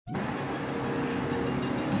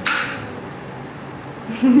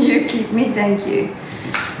You keep me, thank you.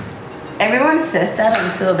 Everyone says that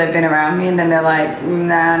until they've been around me and then they're like,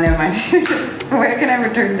 nah, never mind. Where can I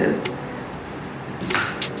return this?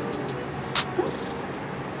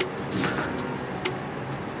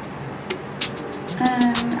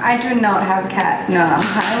 I do not have cats. No, I'm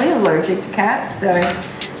highly allergic to cats, so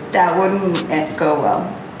that wouldn't go well.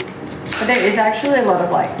 But there is actually a lot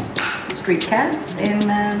of like street cats in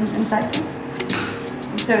Cyprus,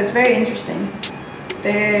 so it's very interesting.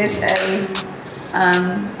 There's a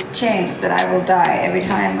chance that I will die every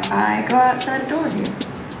time I go outside the door here.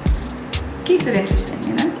 Keeps it interesting,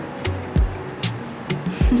 you know?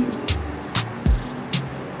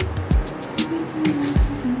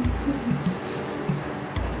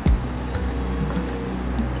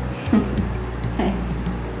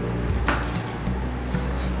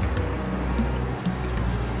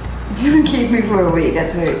 Keep me for a week.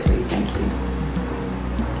 That's very sweet. Thank you.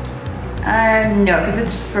 No, because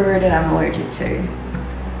it's fur that I'm allergic to,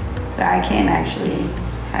 so I can't actually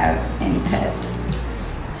have any pets.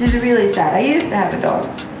 Which is really sad. I used to have a dog,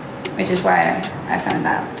 which is why I found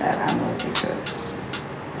out that I'm allergic to it.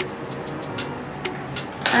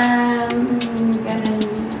 I'm gonna.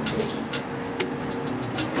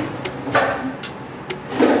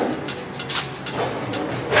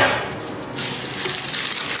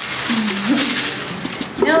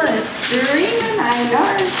 Streaming, I know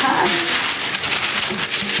it's hot.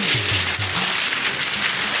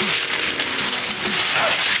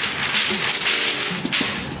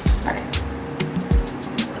 Alright.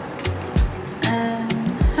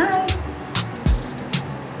 Hi.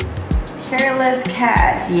 Hairless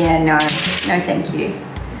cats. Yeah, no, thank you.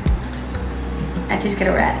 I just get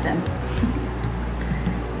a rat then.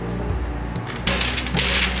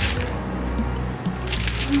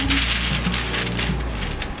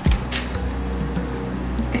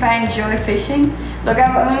 If I enjoy fishing, look,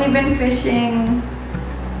 I've only been fishing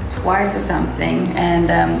twice or something, and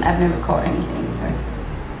I've never caught anything, so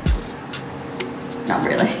not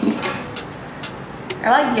really. I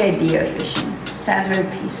like the idea of fishing. It sounds very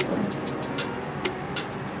peaceful.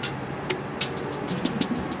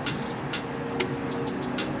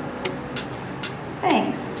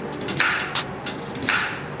 Thanks.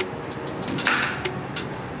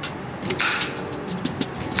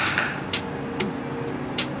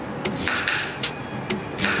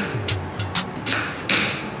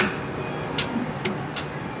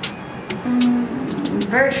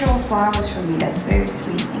 Virtual flowers for me, that's very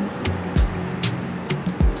sweet, thank you.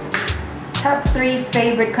 Top 3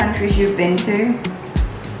 favorite countries you've been to?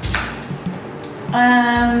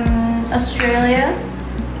 Australia,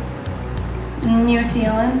 New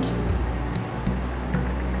Zealand,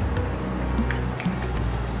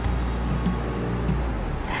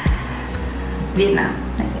 Vietnam,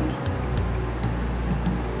 I think.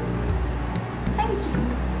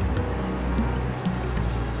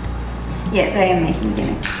 Yes, I am making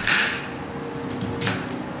dinner.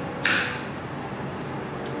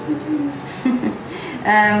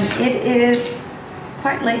 It is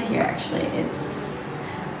quite late here actually. It's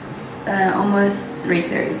almost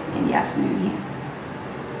 3:30 in the afternoon here.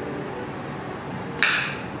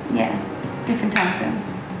 Yeah, different time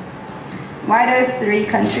zones. Why those 3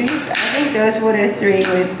 countries? I think those were the 3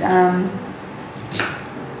 with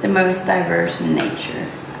the most diverse nature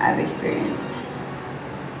I've experienced.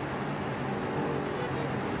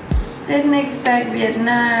 Didn't expect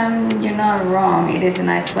Vietnam. You're not wrong. It is a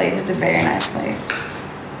nice place. It's a very nice place.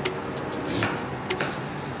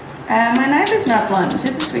 My knife is not blunt. It's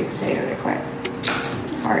just a sweet potato. They're quite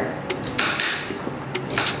hard to cook.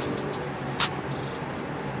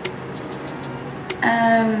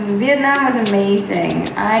 Vietnam was amazing.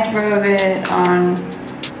 I drove it on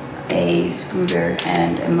a scooter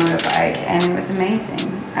and a motorbike, and it was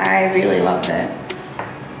amazing. I really loved it.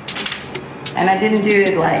 And I didn't do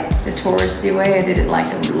it like the touristy way, I did it like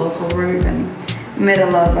the local route and met a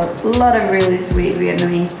lot of really sweet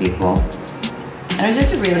Vietnamese people. And it was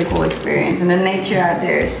just a really cool experience, and the nature out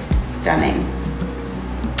there is stunning.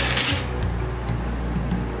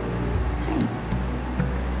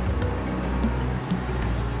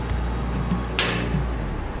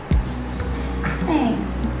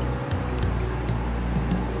 Thanks.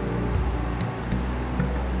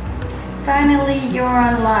 Finally, you're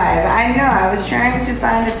on live. I know, I was trying to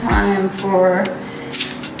find a time for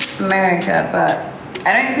America, but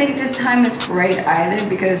I don't think this time is great either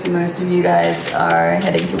because most of you guys are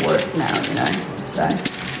heading to work now, you know, so.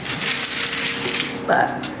 But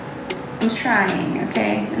I'm trying,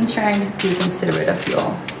 okay? I'm trying to be considerate of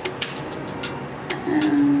y'all.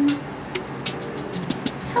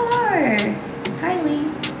 Hello. Hi,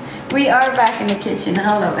 Lee. We are back in the kitchen.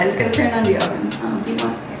 Hold up, I just gotta turn on the oven. Oh, he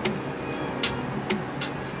wants it.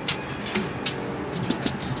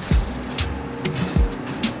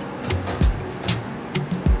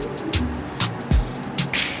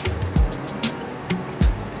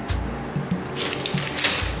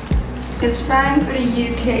 It's fine for the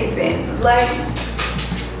UK fans. Like,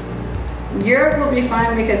 Europe will be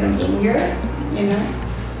fine because I'm in Europe, you know?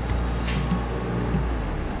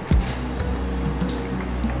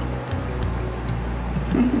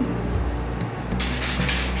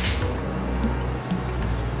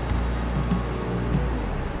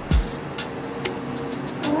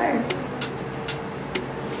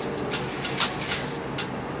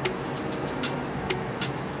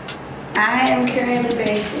 I am currently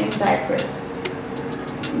based in Cyprus.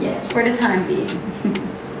 Yes, for the time being.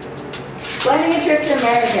 Planning a trip to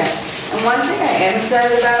America. And one thing I am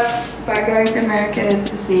excited about by going to America is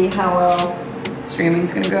to see how well streaming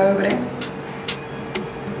is going to go over there.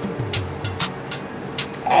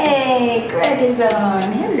 Hey, Greg is on.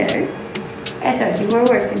 Hello. I thought you were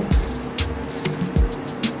working.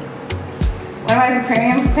 What am I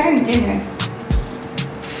preparing? I'm preparing dinner.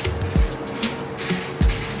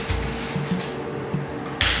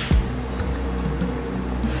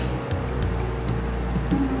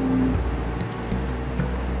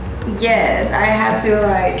 Yes, I had to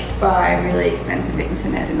like buy really expensive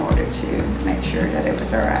internet in order to make sure that it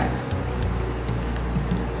was alright.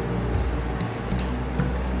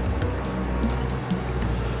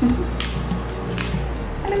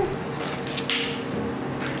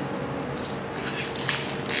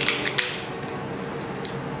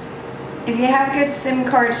 If you have good SIM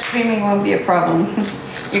card, streaming won't be a problem.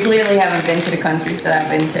 You clearly haven't been to the countries that I've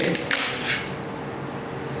been to.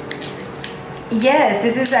 Yes,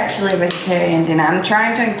 this is actually a vegetarian dinner. I'm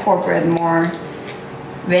trying to incorporate more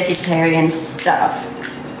vegetarian stuff.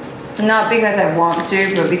 Not because I want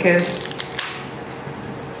to, but because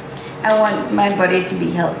I want my body to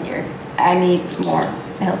be healthier. I need more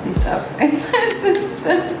healthy stuff in my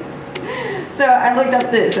system. So I looked up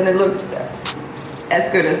this and it looked as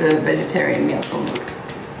good as a vegetarian meal will look.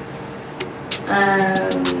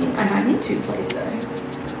 I might need 2 plates though.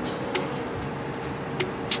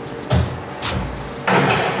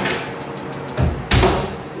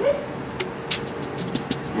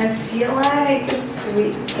 I feel like the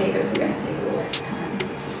sweet potatoes are going to take a little less time.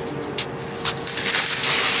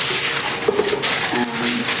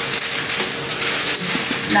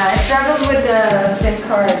 Now, I struggled with the SIM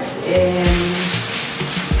cards in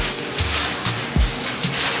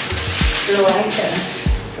Sri Lanka.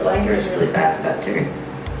 Sri Lanka is really bad for that too.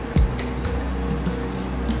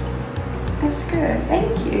 That's good.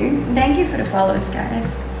 Thank you. Thank you for the follows,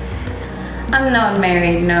 guys. I'm not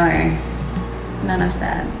married, no. None of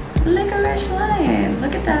that. Licorice lion,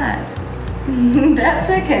 look at that. That's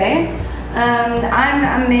okay.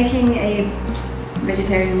 I'm making a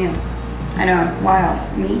vegetarian meal. I know, wild,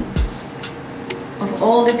 me. Of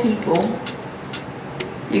all the people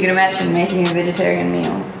you can imagine making a vegetarian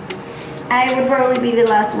meal, I would probably be the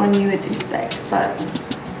last one you would suspect, but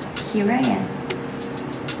here I am.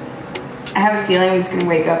 I have a feeling I'm just gonna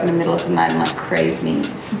wake up in the middle of the night and like crave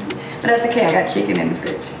meat. But that's okay, I got chicken in the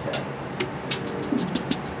fridge, so.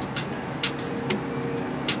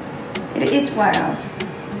 It is wild.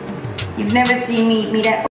 You've never seen me eat meat at